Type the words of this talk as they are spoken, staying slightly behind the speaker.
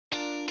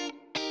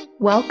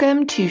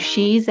Welcome to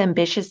She's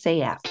Ambitious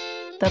AF,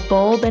 the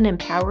bold and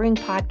empowering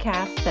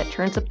podcast that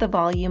turns up the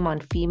volume on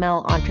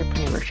female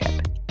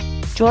entrepreneurship.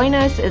 Join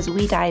us as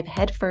we dive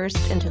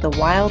headfirst into the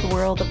wild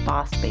world of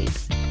boss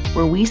babes,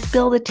 where we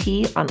spill the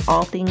tea on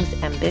all things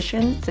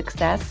ambition,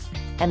 success,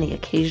 and the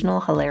occasional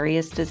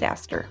hilarious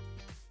disaster.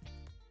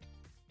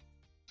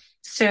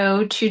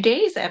 So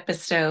today's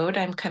episode,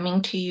 I'm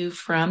coming to you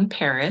from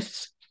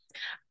Paris.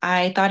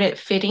 I thought it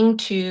fitting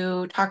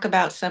to talk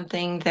about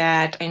something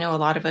that I know a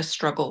lot of us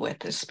struggle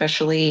with,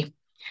 especially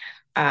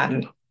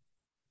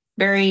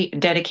very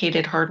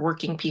dedicated,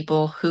 hardworking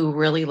people who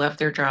really love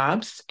their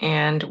jobs.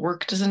 And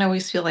work doesn't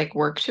always feel like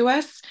work to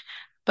us,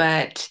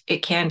 but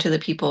it can to the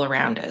people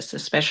around us,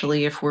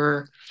 especially if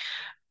we're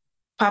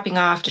popping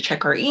off to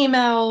check our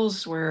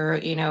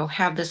emails,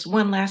 have this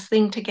one last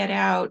thing to get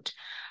out.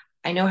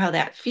 I know how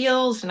that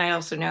feels, and I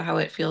also know how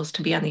it feels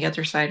to be on the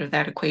other side of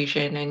that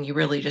equation, and you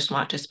really just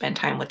want to spend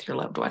time with your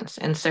loved ones.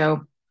 And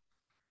so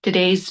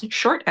today's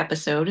short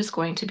episode is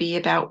going to be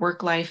about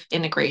work-life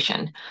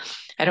integration.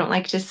 I don't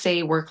like to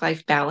say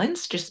work-life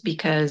balance just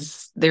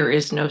because there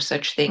is no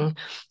such thing.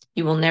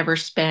 You will never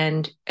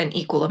spend an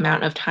equal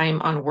amount of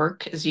time on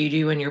work as you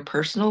do in your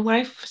personal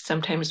life.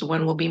 Sometimes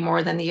one will be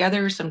more than the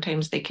other.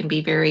 Sometimes they can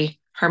be very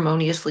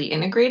harmoniously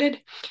integrated.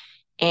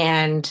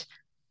 And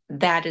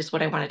that is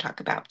what I want to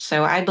talk about.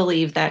 So I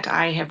believe that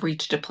I have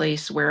reached a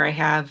place where I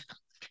have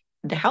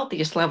the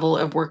healthiest level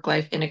of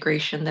work-life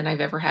integration than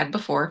I've ever had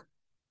before.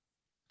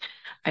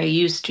 I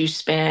used to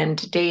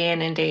spend day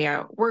in and day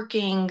out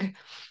working,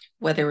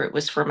 whether it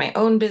was for my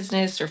own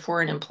business or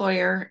for an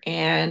employer.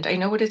 And I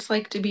know what it's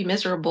like to be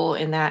miserable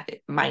in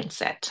that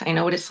mindset. I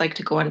know what it's like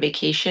to go on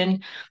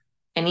vacation.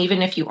 And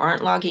even if you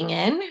aren't logging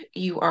in,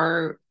 you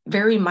are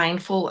very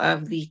mindful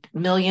of the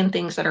million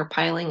things that are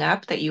piling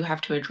up that you have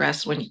to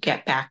address when you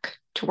get back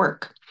to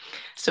work.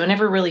 So it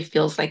never really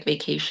feels like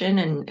vacation.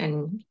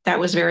 And that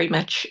was very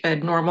much a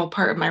normal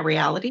part of my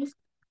reality for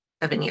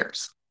 7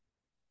 years.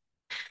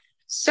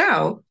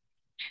 So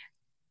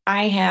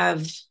I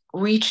have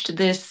reached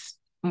this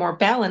more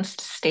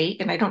balanced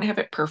state, and I don't have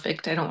it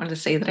perfect. I don't want to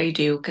say that I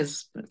do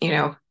because,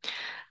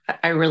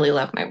 I really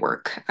love my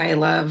work. I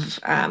love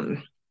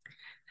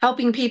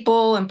helping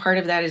people, and part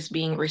of that is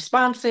being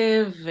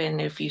responsive.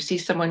 And if you see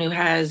someone who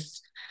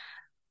has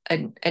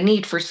a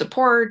need for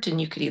support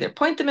and you could either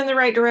point them in the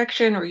right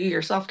direction or you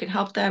yourself can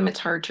help them, it's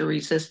hard to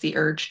resist the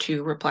urge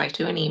to reply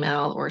to an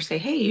email or say,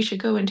 hey, you should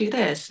go and do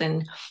this.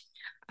 And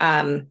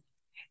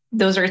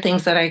those are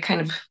things that I kind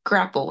of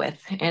grapple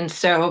with. And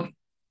so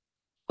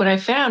what I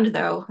found,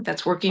 though,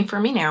 that's working for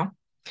me now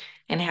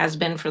and has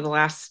been for the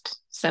last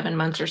 7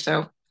 months or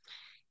so,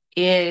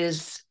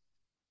 is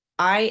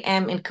I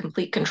am in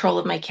complete control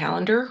of my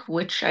calendar,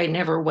 which I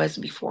never was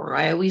before.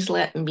 I always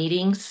let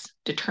meetings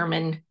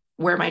determine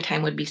where my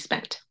time would be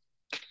spent.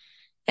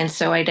 And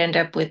so I'd end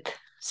up with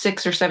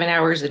 6 or 7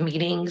 hours of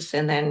meetings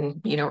and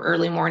then,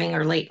 early morning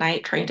or late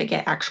night trying to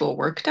get actual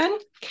work done.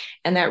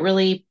 And that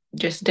really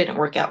just didn't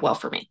work out well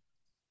for me.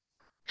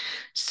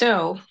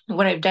 So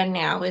what I've done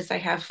now is I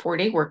have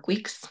 4-day work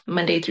weeks,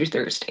 Monday through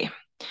Thursday.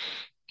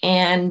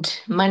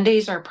 And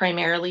Mondays are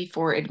primarily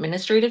for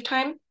administrative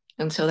time.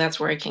 And so that's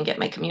where I can get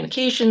my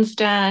communications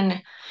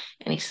done,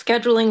 any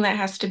scheduling that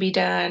has to be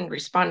done,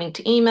 responding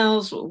to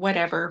emails,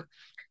 whatever,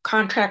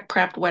 contract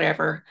prep,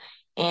 whatever.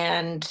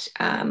 And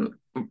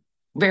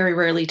very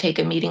rarely take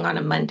a meeting on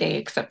a Monday,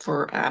 except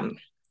for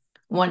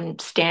one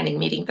standing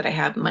meeting that I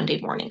have Monday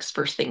mornings,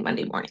 first thing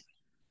Monday morning.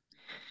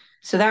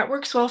 So that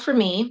works well for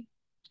me.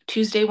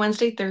 Tuesday,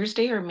 Wednesday,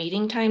 Thursday are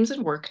meeting times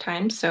and work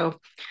times. So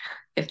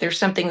if there's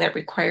something that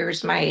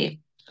requires my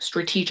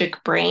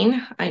strategic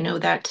brain, I know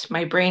that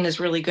my brain is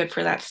really good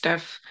for that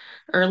stuff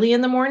early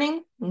in the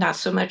morning, not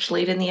so much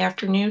late in the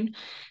afternoon.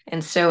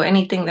 And so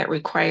anything that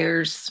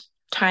requires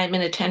time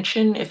and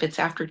attention, if it's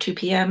after 2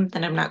 p.m.,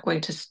 then I'm not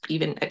going to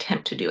even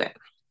attempt to do it.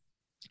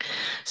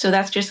 So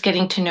that's just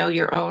getting to know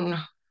your own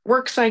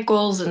work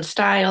cycles and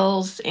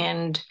styles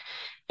and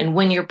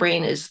when your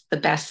brain is the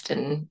best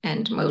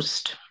and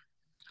most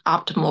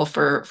optimal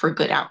for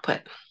good output.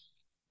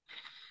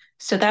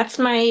 So that's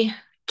my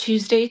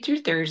Tuesday through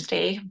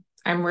Thursday.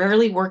 I'm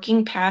rarely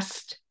working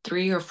past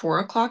 3 or 4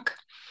 o'clock.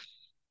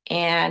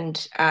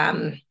 And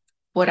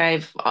what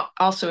I've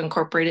also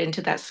incorporated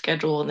into that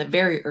schedule in the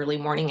very early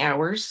morning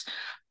hours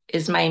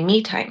is my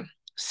me time.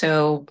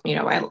 So,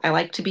 I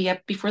like to be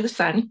up before the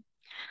sun.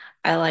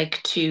 I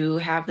like to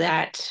have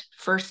that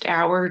first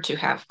hour to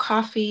have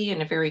coffee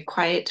in a very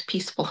quiet,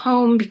 peaceful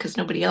home because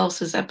nobody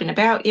else is up and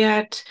about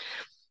yet.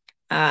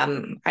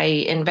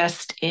 I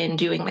invest in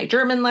doing my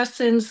German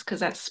lessons because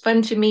that's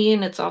fun to me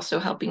and it's also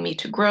helping me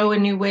to grow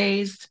in new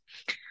ways.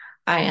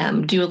 I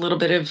do a little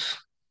bit of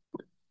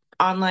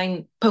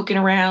online poking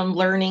around,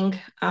 learning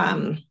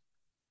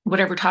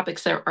whatever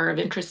topics that are of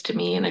interest to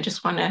me. And I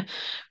just want to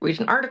read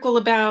an article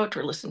about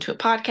or listen to a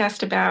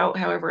podcast about,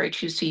 however I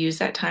choose to use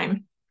that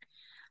time.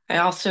 I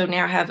also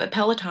now have a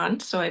Peloton,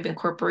 so I've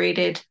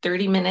incorporated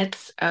 30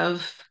 minutes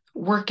of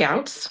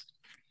workouts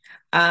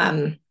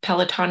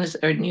Peloton is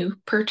a new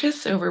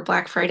purchase over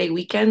Black Friday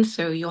weekend,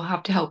 so you'll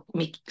have to help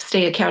me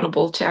stay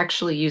accountable to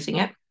actually using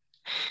it.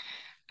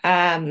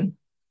 Um,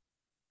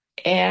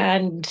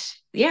 and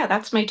yeah,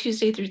 that's my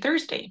Tuesday through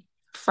Thursday.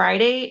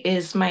 Friday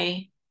is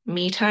my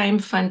me time,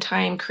 fun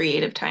time,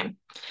 creative time.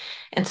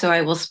 And so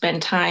I will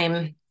spend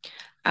time.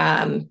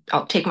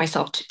 I'll take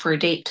myself for a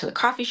date to the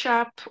coffee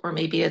shop, or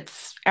maybe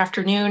it's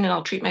afternoon and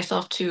I'll treat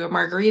myself to a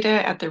margarita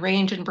at the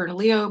Range in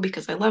Bernalillo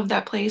because I love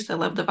that place. I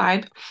love the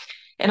vibe.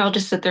 And I'll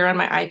just sit there on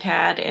my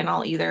iPad and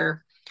I'll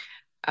either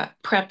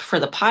prep for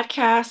the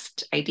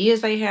podcast,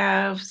 ideas I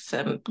have,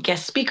 some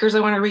guest speakers I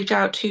want to reach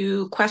out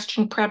to,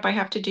 question prep I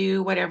have to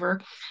do,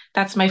 whatever.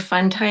 That's my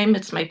fun time.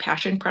 It's my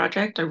passion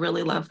project. I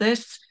really love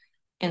this.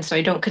 And so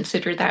I don't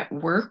consider that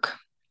work.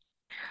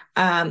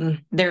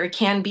 There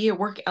can be a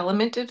work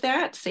element of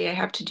that. Say I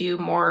have to do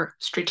more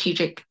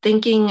strategic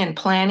thinking and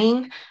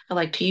planning. I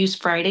like to use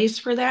Fridays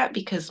for that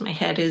because my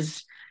head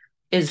is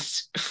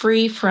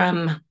free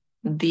from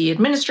the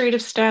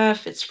administrative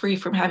stuff. It's free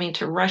from having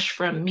to rush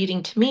from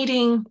meeting to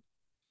meeting.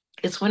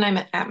 It's when I'm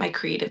at my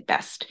creative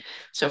best.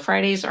 So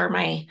Fridays are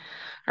my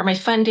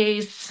fun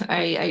days.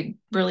 I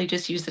really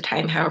just use the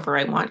time however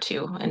I want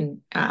to.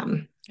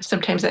 And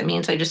sometimes that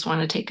means I just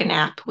want to take a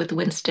nap with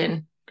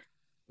Winston.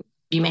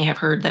 You may have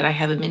heard that I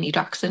have a mini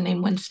dachshund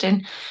named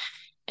Winston.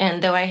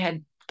 And though I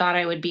had thought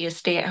I would be a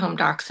stay-at-home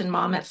dachshund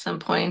mom at some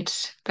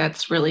point,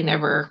 that's really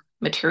never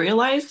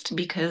materialized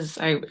because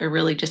I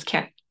really just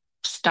can't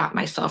stop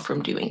myself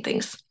from doing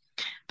things.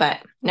 But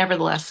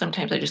nevertheless,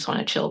 sometimes I just want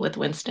to chill with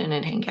Winston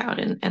and hang out,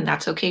 and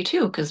that's okay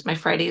too, because my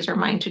Fridays are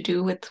mine to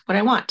do with what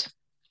I want.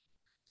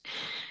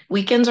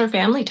 Weekends are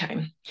family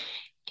time.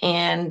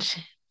 And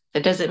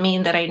that doesn't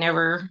mean that I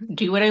never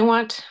do what I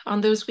want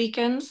on those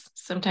weekends.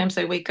 Sometimes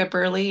I wake up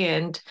early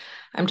and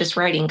I'm just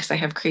writing because I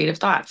have creative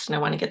thoughts and I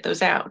want to get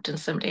those out. And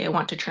someday I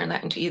want to turn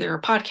that into either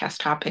a podcast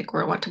topic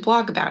or I want to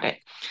blog about it.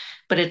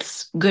 But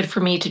it's good for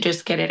me to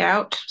just get it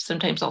out.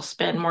 Sometimes I'll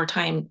spend more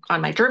time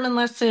on my German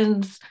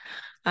lessons,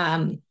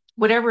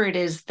 whatever it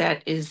is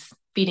that is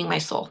feeding my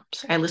soul.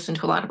 So I listen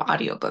to a lot of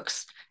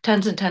audiobooks,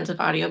 tons and tons of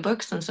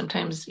audiobooks. And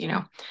sometimes,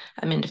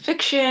 I'm into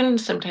fiction,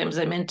 sometimes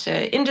I'm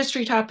into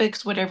industry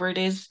topics, whatever it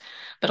is,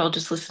 but I'll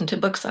just listen to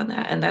books on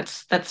that. And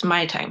that's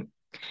my time.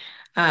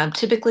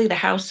 Typically the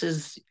house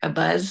is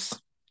abuzz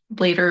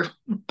later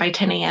by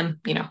 10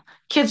 a.m.,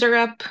 kids are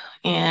up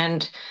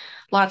and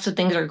lots of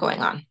things are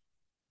going on.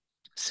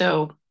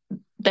 So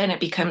then it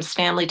becomes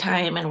family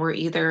time and we're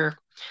either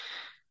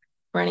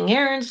running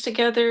errands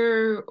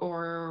together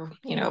or,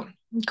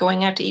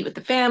 going out to eat with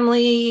the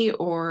family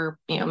or,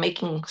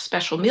 making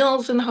special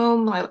meals in the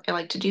home. I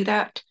like to do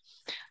that.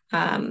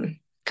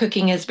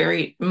 Cooking is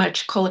very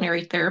much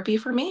culinary therapy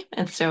for me.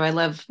 And so I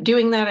love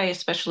doing that. I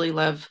especially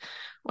love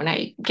when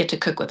I get to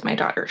cook with my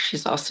daughter.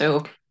 She's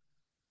also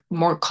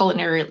more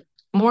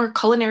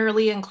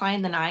culinarily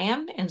inclined than I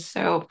am. And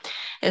so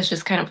it's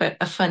just kind of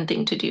a fun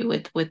thing to do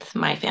with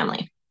my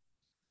family.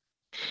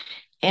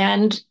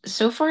 And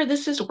so far,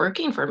 this is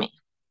working for me.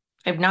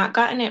 I've not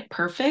gotten it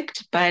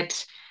perfect,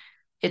 but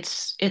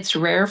it's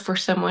rare for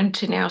someone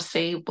to now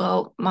say,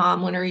 well,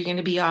 Mom, when are you going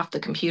to be off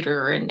the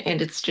computer? And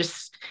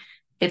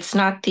it's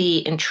not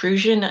the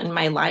intrusion in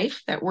my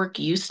life that work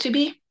used to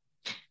be.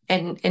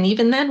 And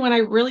even then when I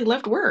really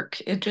loved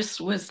work, it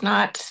was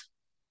not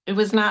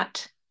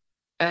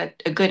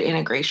a good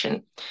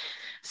integration.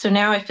 So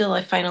now I feel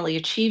I finally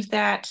achieved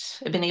that.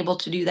 I've been able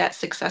to do that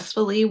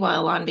successfully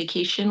while on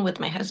vacation with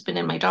my husband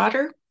and my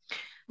daughter.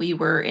 We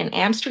were in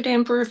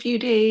Amsterdam for a few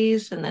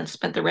days and then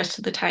spent the rest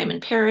of the time in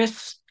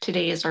Paris.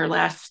 Today is our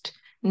last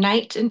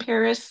night in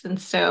Paris.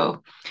 And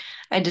so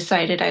I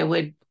decided I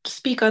would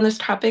speak on this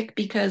topic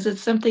because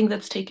it's something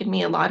that's taken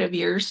me a lot of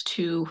years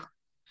to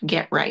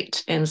get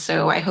right. And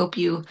so I hope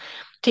you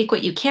take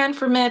what you can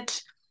from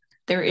it.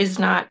 There is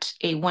not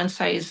a one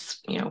size,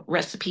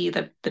 recipe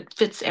that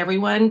fits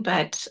everyone,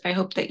 but I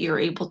hope that you're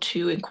able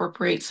to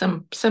incorporate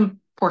some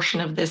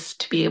portion of this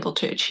to be able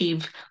to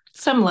achieve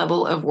some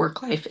level of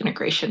work-life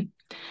integration.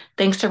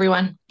 Thanks,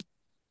 everyone.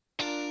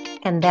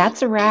 And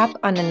that's a wrap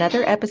on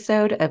another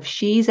episode of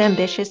She's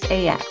Ambitious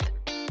AF.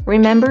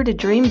 Remember to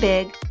dream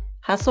big,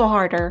 hustle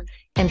harder,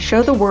 and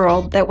show the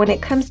world that when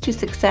it comes to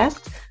success,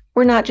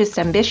 we're not just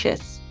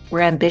ambitious,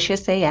 we're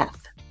ambitious AF.